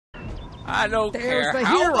I don't There's care the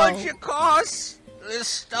how hero. much it costs. This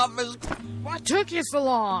stuff is... What took you so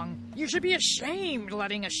long? You should be ashamed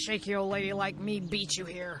letting a shaky old lady like me beat you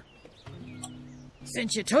here.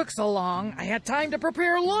 Since you took so long, I had time to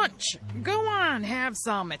prepare lunch. Go on, have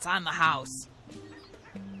some. It's on the house.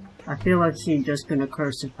 I feel like she's just gonna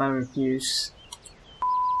curse if I refuse.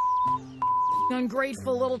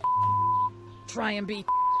 Ungrateful little try and be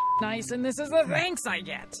nice, and this is the thanks I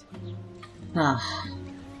get. Ah.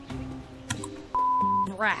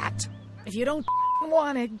 Rat. If you don't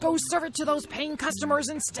want it, go serve it to those paying customers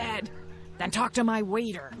instead. Then talk to my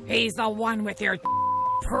waiter. He's the one with your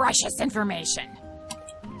precious information.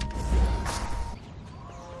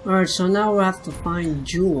 Alright, so now we have to find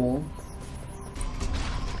Juwol.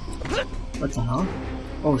 What the hell?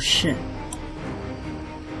 Oh shit.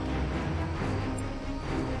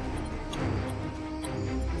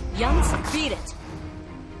 Yunsang, beat it!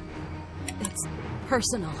 It's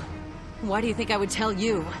personal. Why do you think I would tell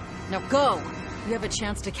you? Now go! You have a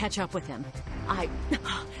chance to catch up with him. My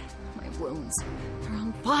wounds are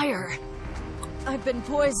on fire. I've been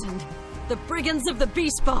poisoned. The brigands of the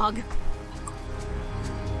Beast Bog.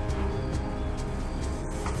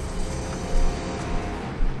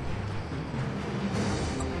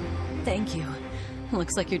 Thank you.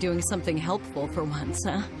 Looks like you're doing something helpful for once,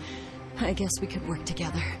 huh? I guess we could work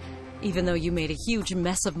together, even though you made a huge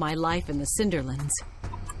mess of my life in the Cinderlands.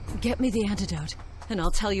 Get me the antidote, and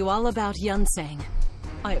I'll tell you all about Yunsang.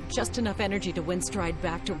 I have just enough energy to win Stride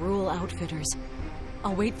back to Rural Outfitters.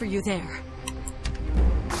 I'll wait for you there.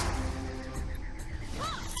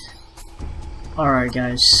 Alright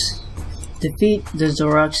guys. Defeat the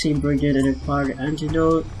Zoraxi Brigade and acquire the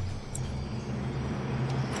antidote.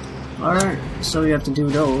 Alright, so you have to do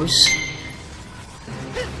those.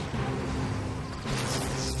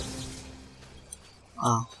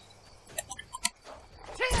 Oh.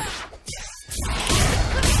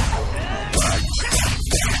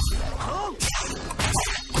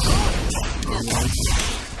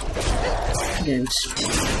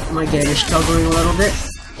 My game is struggling a little bit.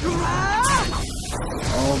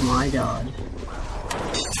 Oh my god.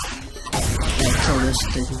 Let's kill this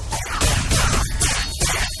thing.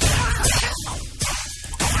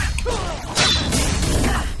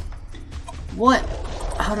 What?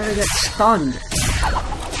 How did I get stunned?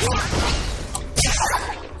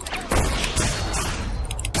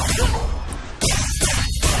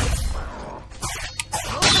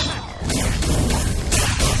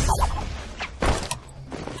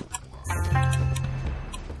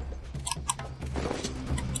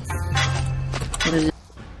 What is it?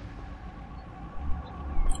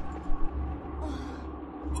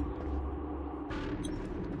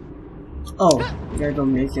 Oh, gotta go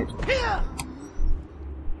make it.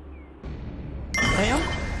 Ma'am?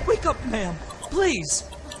 Wake up, ma'am. Please.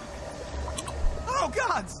 Oh,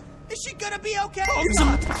 gods! Is she gonna be okay? Oh,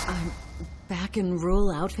 God! I'm back in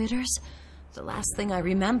Rural Outfitters? The last thing I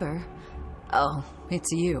remember. Oh,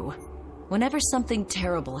 it's you. Whenever something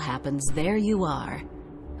terrible happens, there you are.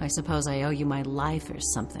 I suppose I owe you my life or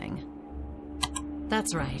something.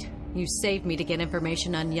 That's right. You saved me to get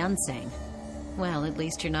information on Yunsang. Well, at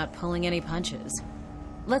least you're not pulling any punches.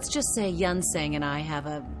 Let's just say Yunsang and I have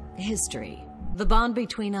a history. The bond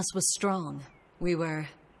between us was strong. We were,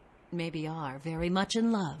 maybe are, very much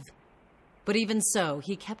in love. But even so,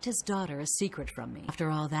 he kept his daughter a secret from me. After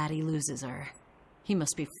all that, he loses her. He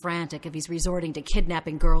must be frantic if he's resorting to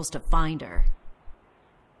kidnapping girls to find her.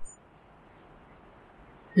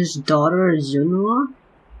 His daughter is Yunhua?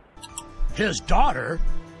 His daughter?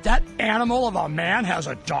 That animal of a man has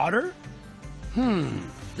a daughter?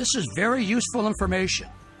 This is very useful information.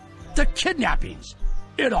 The kidnappings.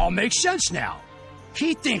 It all makes sense now.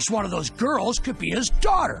 He thinks one of those girls could be his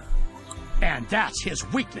daughter. And that's his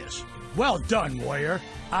weakness. Well done, warrior.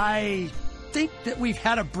 I think that we've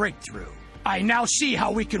had a breakthrough. I now see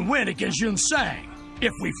how we can win against Yunsang.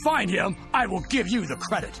 If we find him, I will give you the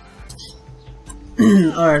credit.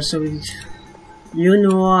 Alright, so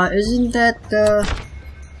Yunhua, isn't that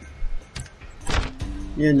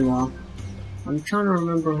Yunhua? I'm trying to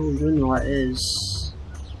remember who Yunhua is.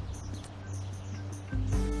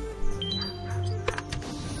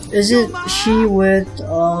 Isn't she with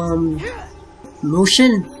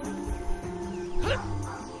Lucian?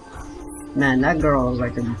 Man, that girl is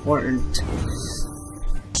like important.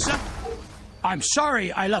 I'm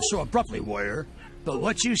sorry I left so abruptly, warrior, but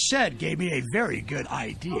what you said gave me a very good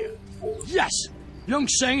idea. Yes,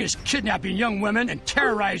 Yunsang is kidnapping young women and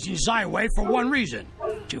terrorizing Zaiwei for one reason,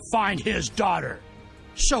 to find his daughter.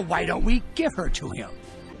 So why don't we give her to him?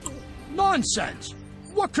 Nonsense!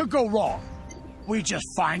 What could go wrong? We just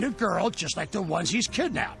find a girl just like the ones he's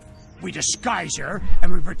kidnapped. We disguise her,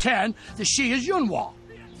 and we pretend that she is Yuwol.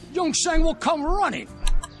 Yunsang will come running.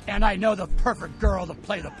 And I know the perfect girl to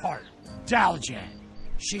play the part. Daljan.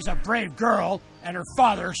 She's a brave girl, and her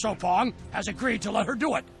father, Sopong, has agreed to let her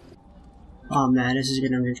do it. Oh man, this is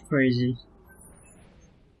gonna get crazy.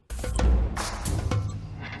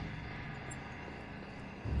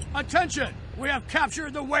 Attention! We have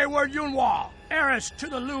captured the wayward Yuwol, heiress to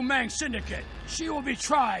the Lu Meng Syndicate. She will be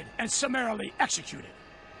tried and summarily executed.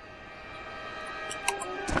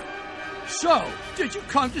 So, did you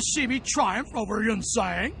come to see me triumph over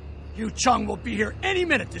Yunsang? Yu Chung will be here any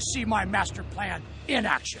minute to see my master plan in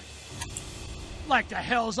action. Like the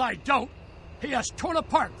hells I don't. He has torn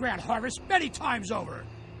apart Grand Harvest many times over,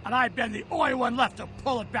 and I've been the only one left to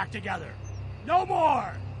pull it back together. No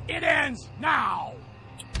more! It ends now!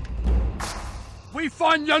 We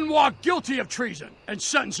find Yuwol guilty of treason and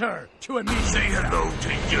sentence her to immediate Say death. hello to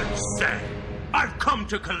Yunsang. I've come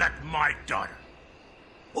to collect my daughter.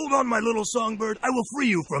 Hold on, my little songbird. I will free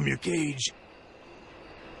you from your cage.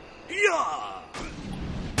 Yeah!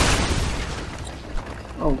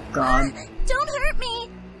 Oh god. Don't hurt me!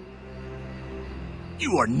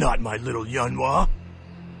 You are not my little Yuwol.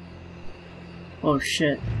 Oh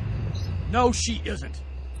shit. No, she isn't.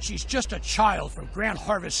 She's just a child from Grand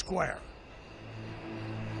Harvest Square.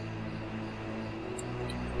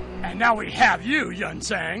 And now we have you,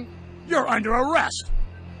 Yunsang. You're under arrest.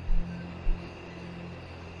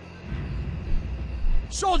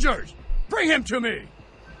 Soldiers, bring him to me.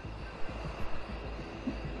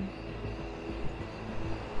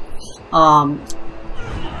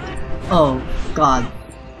 Oh god.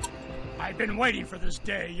 I've been waiting for this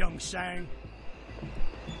day, Yunsang.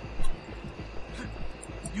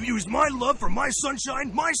 You used my love for my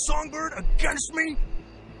sunshine, my songbird, against me?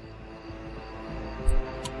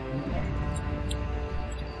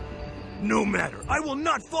 No matter. I will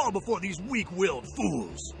not fall before these weak-willed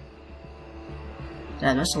fools.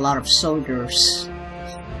 Damn, that's a lot of soldiers.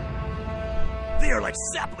 They are like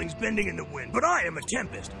saplings bending in the wind, but I am a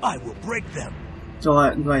tempest. I will break them. Do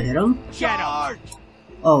I hit him? Charge!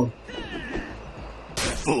 Oh.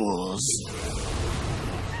 Fools.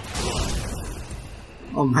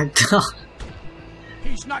 Oh my god.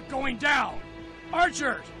 He's not going down.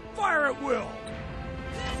 Archers, fire at will.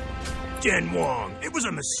 Den Wong, it was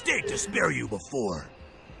a mistake to spare you before.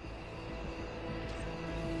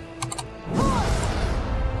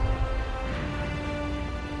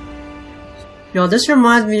 Yo, this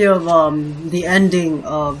reminds me of the ending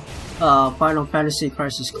of Final Fantasy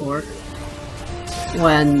Crisis Core.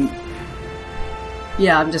 When,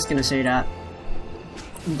 yeah, I'm just gonna say that.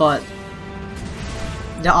 But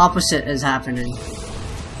the opposite is happening.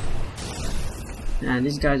 And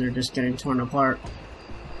these guys are just getting torn apart.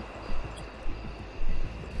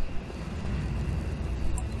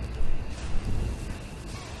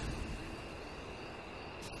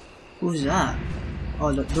 Who's that?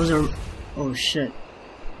 Oh, those are... Oh shit.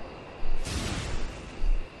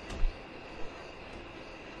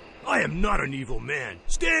 I am not an evil man.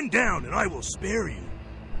 Stand down and I will spare you.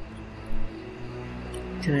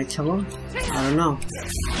 Can I kill him? I don't know.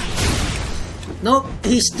 Nope,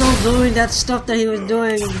 he's still doing that stuff that he was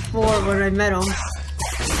doing before when I met him.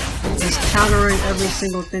 He's countering every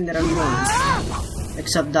single thing that I'm doing.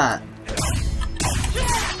 Except that.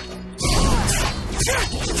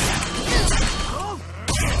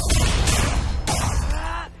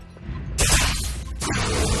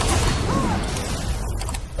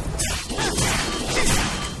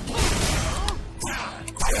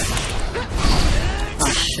 Oh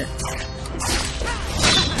shit.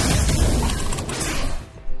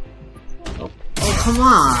 Oh, come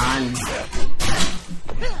on!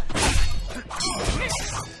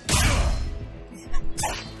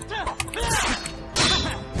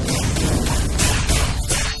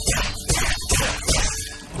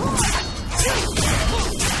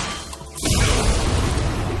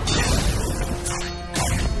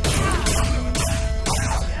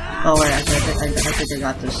 Oh wait, I think I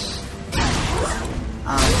got this.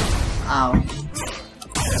 Ow. Ow.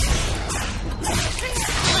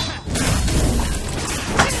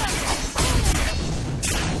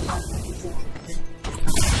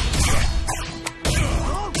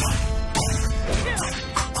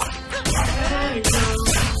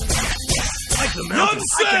 Like the mountain,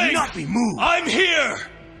 I cannot be moved. I'm here,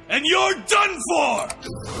 and you're done for!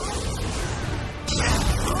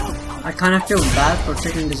 I kind of feel bad for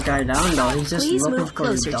taking this guy down though. He's just Please looking move for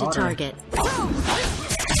his closer to daughter. target.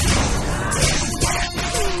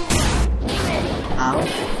 Ow.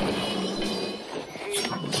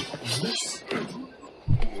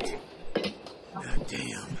 God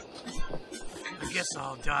damn. I guess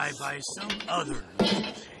I'll die. die by some other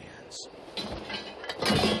loser's hands.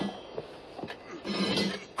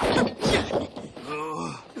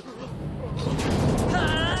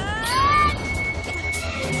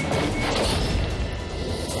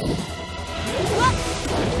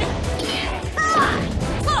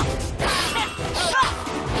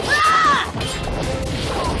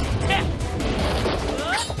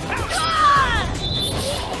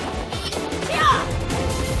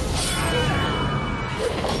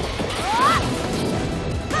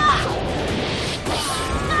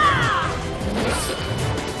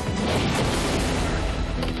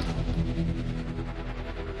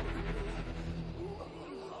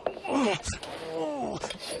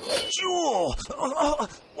 Juwol!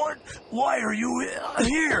 Why are you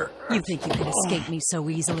here? You think you can escape me so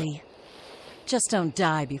easily? Just don't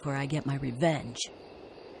die before I get my revenge.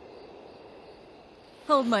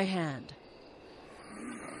 Hold my hand.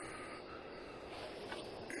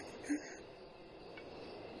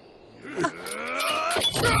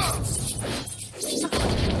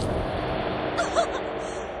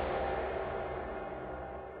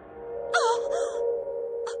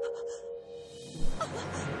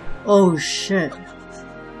 Oh shit.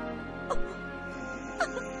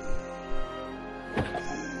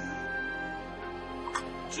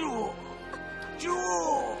 Juwol!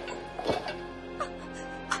 Juwol!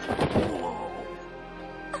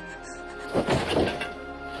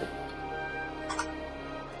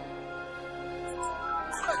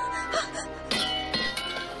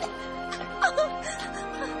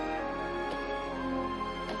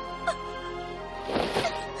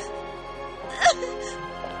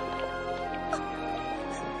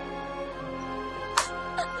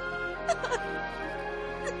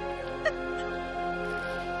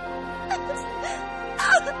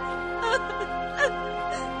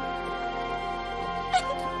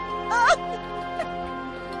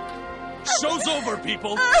 Show's over,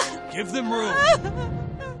 people! Give them room!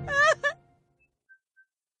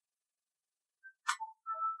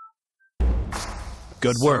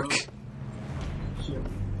 Good work.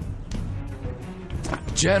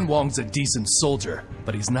 Jan Wong's a decent soldier,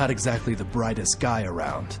 but he's not exactly the brightest guy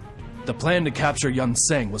around. The plan to capture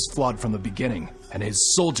Yunsang was flawed from the beginning, and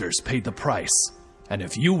his soldiers paid the price. And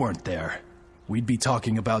if you weren't there, we'd be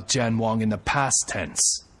talking about Jan Wong in the past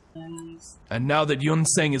tense. And now that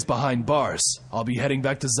Yunsang is behind bars, I'll be heading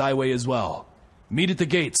back to Zaiwei as well. Meet at the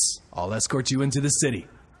gates. I'll escort you into the city.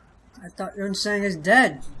 I thought Yunsang is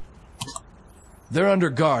dead. They're under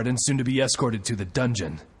guard and soon to be escorted to the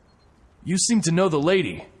dungeon. You seem to know the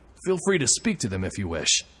lady. Feel free to speak to them if you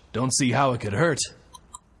wish. Don't see how it could hurt.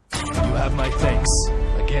 You have my thanks.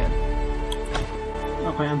 Again.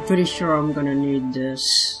 Okay, I'm pretty sure I'm gonna need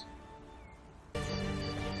this.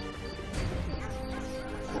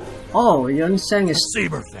 Oh, Yunsang is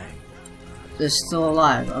Saberfang. still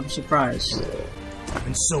alive. I'm surprised.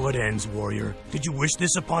 And so it ends, warrior. Did you wish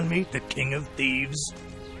this upon me, the king of thieves?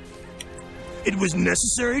 It was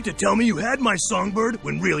necessary to tell me you had my songbird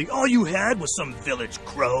when really all you had was some village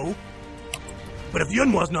crow? But if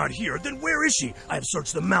Yun was not here, then where is she? I have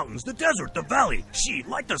searched the mountains, the desert, the valley. She,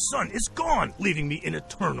 like the sun, is gone, leaving me in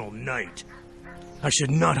eternal night. I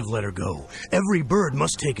should not have let her go. Every bird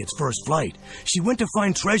must take its first flight. She went to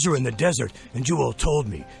find treasure in the desert, and Juwol told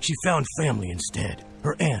me she found family instead.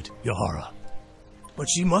 Her aunt, Yahara. But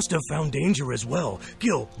she must have found danger as well.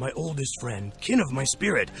 Gil, my oldest friend, kin of my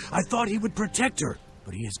spirit, I thought he would protect her,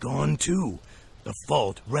 but he is gone too. The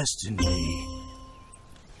fault rests in me.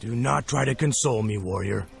 Do not try to console me,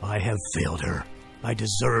 warrior. I have failed her. I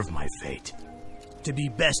deserve my fate. To be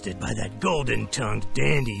bested by that golden-tongued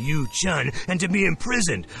dandy Yu Chun, and to be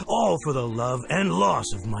imprisoned, all for the love and loss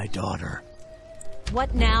of my daughter.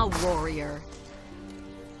 What now, warrior?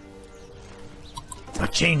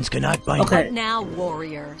 But chains cannot bind. Okay. What now,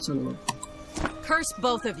 warrior? So, Curse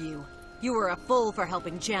both of you. You were a fool for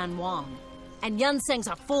helping Jan Wong. And Yunsang's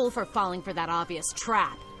a fool for falling for that obvious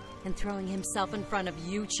trap. And throwing himself in front of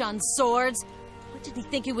Yu Chun's swords? What did he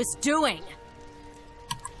think he was doing?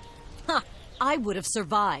 Huh, I would have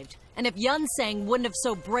survived. And if Yunsang wouldn't have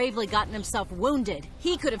so bravely gotten himself wounded,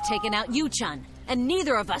 he could have taken out Yu Chun, and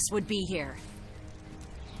neither of us would be here.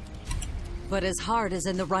 But his heart is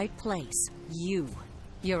in the right place.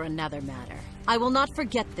 You're another matter. I will not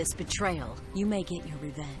forget this betrayal. You may get your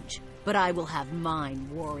revenge, but I will have mine,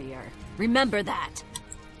 warrior. Remember that.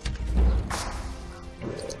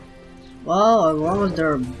 well, as long as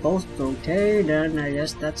they're both okay, then I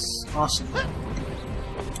guess that's awesome.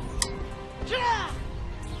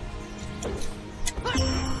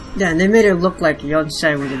 Yeah, and they made it look like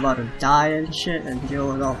Yunsang was about to die and shit, and Jill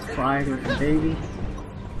was all crying with the baby.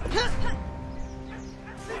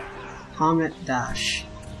 Comet Dash.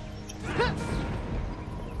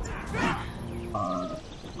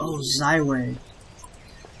 Oh, Zyway.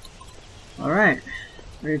 Alright.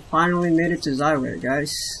 We finally made it to Zyway,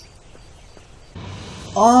 guys.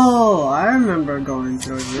 Oh, I remember going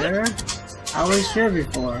through here. I was here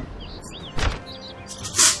before.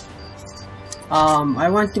 I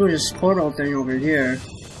went through this portal thing over here.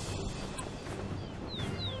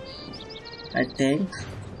 I think.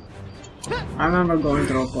 I remember going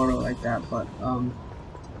through a portal like that, but,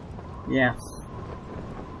 yeah.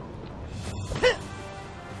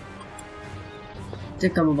 I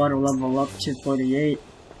think I'm about to level up to 48.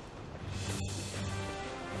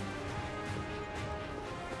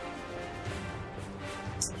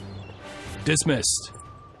 Dismissed.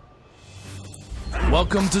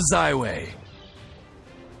 Welcome to Zyway.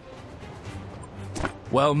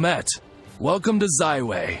 Well met. Welcome to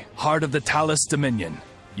Zyway, heart of the Talus Dominion.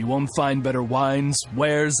 You won't find better wines,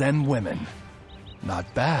 wares, and women.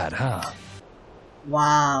 Not bad, huh?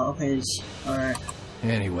 Wow, okay, alright.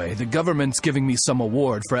 Anyway, the government's giving me some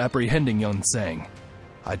award for apprehending Yunsang.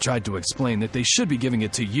 I tried to explain that they should be giving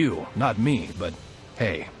it to you, not me, but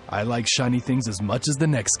hey, I like shiny things as much as the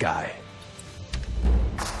next guy.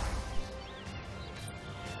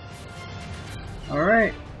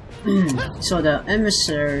 Alright. So the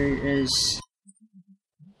emissary is...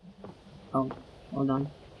 Oh, hold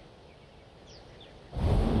on.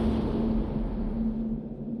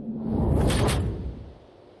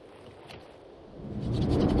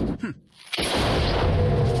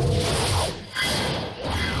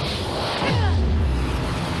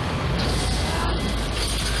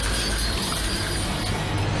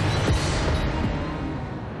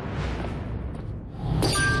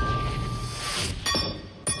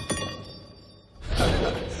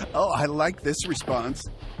 Oh, I like this response.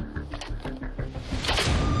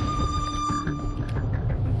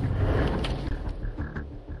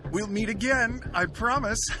 We'll meet again, I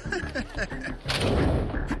promise.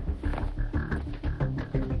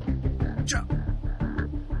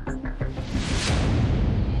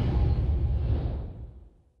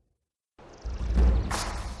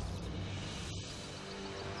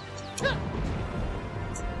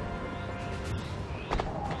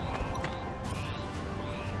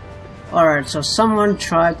 Alright, so someone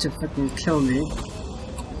tried to freaking kill me.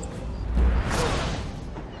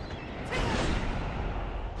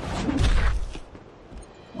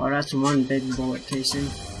 Oh, that's one big bullet casing.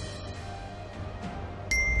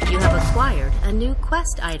 You have acquired a new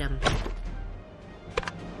quest item.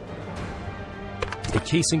 A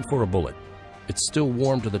casing for a bullet. It's still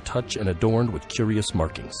warm to the touch and adorned with curious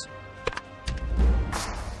markings.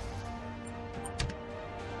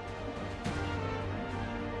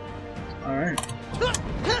 Alright.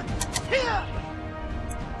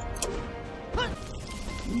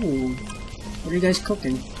 Ooh. What are you guys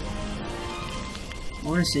cooking? I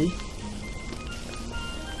wanna see.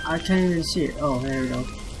 I can't even see it. Oh, there we go.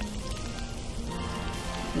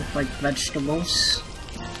 Looks like vegetables.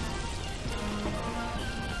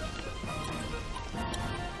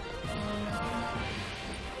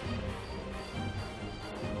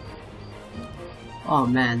 Oh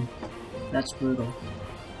man, that's brutal.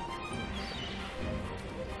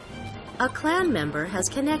 A clan member has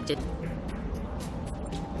connected.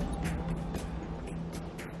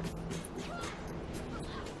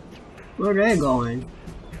 Where are they going?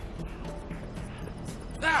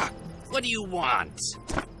 Ah! What do you want?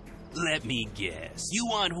 Let me guess. You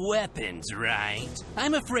want weapons, right?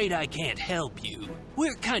 I'm afraid I can't help you.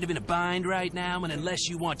 We're kind of in a bind right now, and unless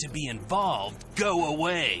you want to be involved, go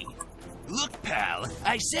away. Look, pal,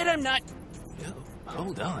 I said I'm not... Oh,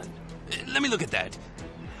 hold on. Let me look at that.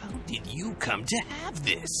 How did you come to have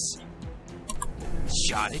this?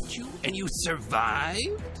 Shot at you, and you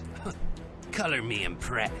survived? Color me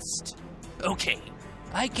impressed. Okay,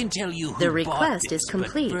 I can tell you who The request bought this, is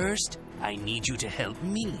complete. But first, I need you to help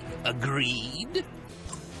me. Agreed?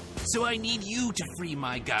 So I need you to free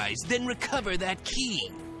my guys, then recover that key.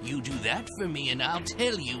 You do that for me, and I'll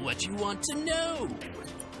tell you what you want to know.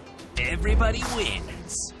 Everybody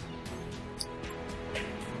wins.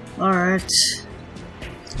 Alright.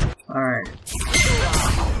 Alright.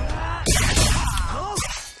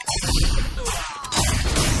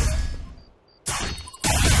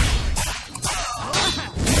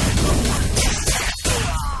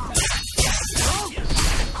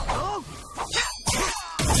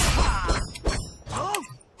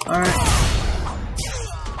 Alright.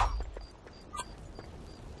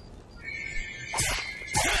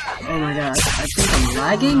 Oh my god, I think I'm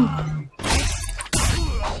lagging?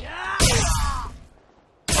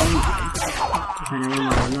 Okay, never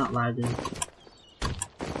mind, I'm not lagging.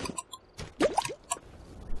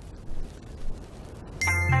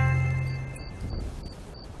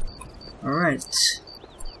 Alright.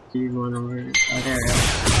 You want over? Oh, there we go.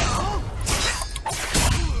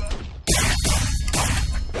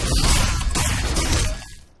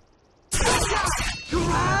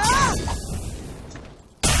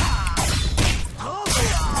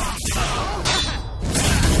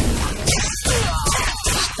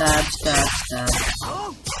 Stab, stab, stab.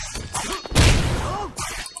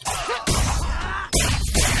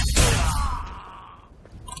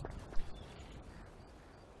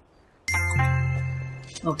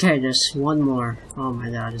 Okay, just one more. Oh my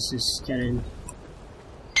god, this is getting...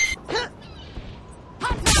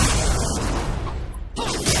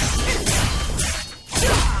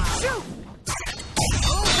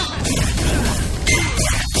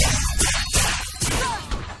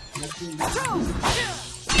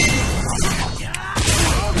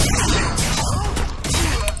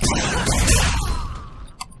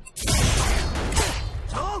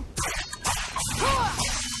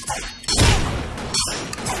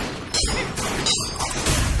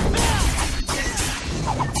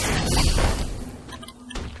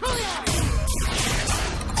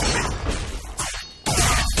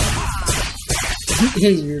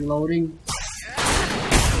 He's reloading.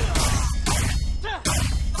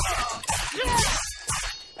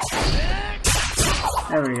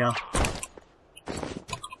 There we go.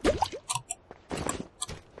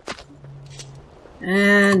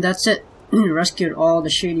 And that's it. Rescued all the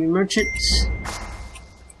shady merchants.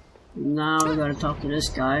 Now we gotta talk to this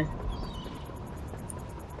guy.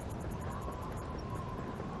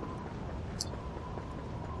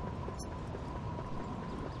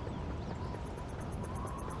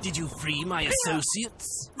 Did you free my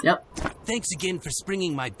associates? Yep. Thanks again for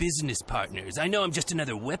springing my business partners. I know I'm just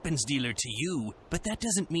another weapons dealer to you, but that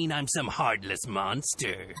doesn't mean I'm some heartless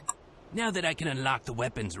monster. Now that I can unlock the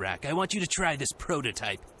weapons rack, I want you to try this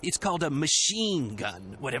prototype. It's called a machine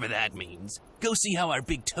gun, whatever that means. Go see how our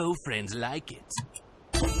big toe friends like it.